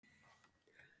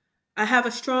I have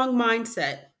a strong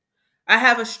mindset. I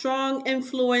have a strong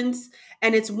influence,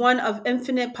 and it's one of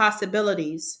infinite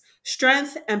possibilities,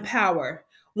 strength, and power,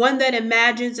 one that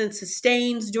imagines and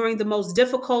sustains during the most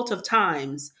difficult of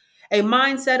times, a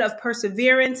mindset of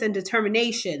perseverance and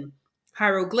determination,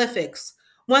 hieroglyphics,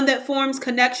 one that forms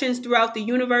connections throughout the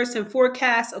universe and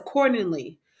forecasts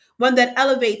accordingly, one that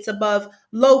elevates above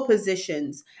low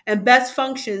positions and best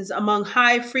functions among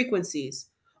high frequencies,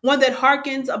 one that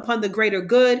hearkens upon the greater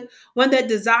good, one that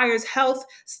desires health,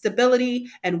 stability,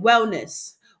 and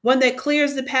wellness, one that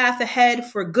clears the path ahead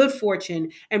for good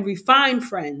fortune and refined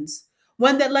friends,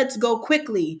 one that lets go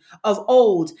quickly of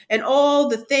old and all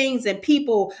the things and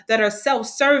people that are self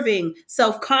serving,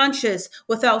 self conscious,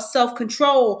 without self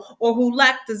control, or who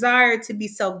lack desire to be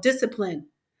self disciplined,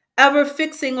 ever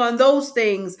fixing on those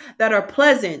things that are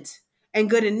pleasant and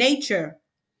good in nature.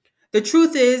 The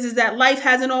truth is that life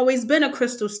hasn't always been a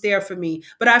crystal stair for me,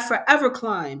 but I forever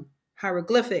climb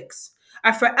hieroglyphics.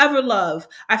 I forever love.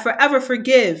 I forever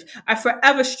forgive. I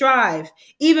forever strive,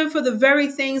 even for the very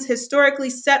things historically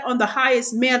set on the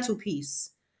highest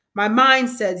mantelpiece. My mind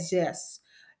says yes.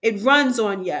 It runs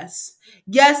on yes.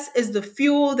 Yes is the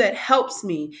fuel that helps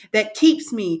me, that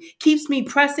keeps me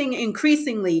pressing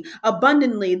increasingly,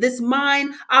 abundantly. This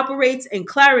mind operates in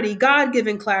clarity, God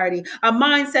given clarity, a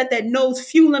mindset that knows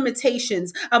few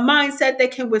limitations, a mindset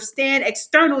that can withstand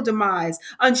external demise,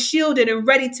 unshielded and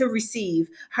ready to receive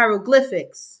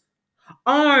hieroglyphics.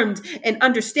 Armed in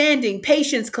understanding,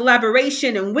 patience,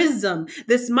 collaboration, and wisdom,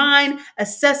 this mind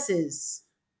assesses,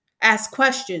 asks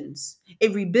questions,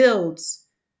 it rebuilds,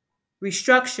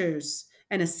 restructures,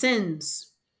 and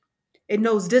ascends. It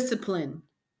knows discipline,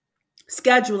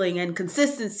 scheduling, and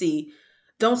consistency.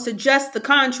 Don't suggest the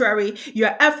contrary.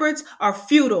 Your efforts are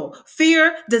futile.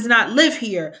 Fear does not live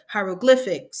here.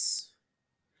 Hieroglyphics.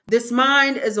 This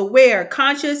mind is aware,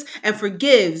 conscious, and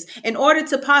forgives in order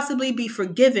to possibly be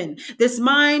forgiven. This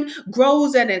mind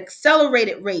grows at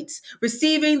accelerated rates,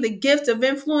 receiving the gift of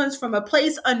influence from a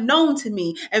place unknown to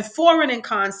me and foreign in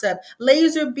concept,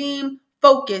 laser beam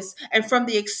focus, and from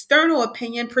the external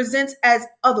opinion presents as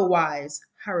otherwise.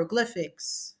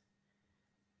 Hieroglyphics.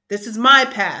 This is my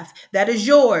path. That is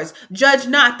yours. Judge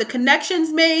not. The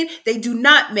connections made, they do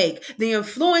not make. The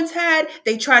influence had,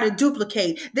 they try to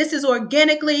duplicate. This is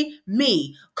organically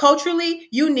me, culturally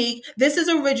unique. This is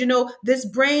original. This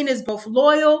brain is both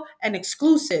loyal and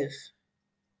exclusive.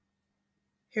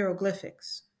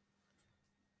 Hieroglyphics.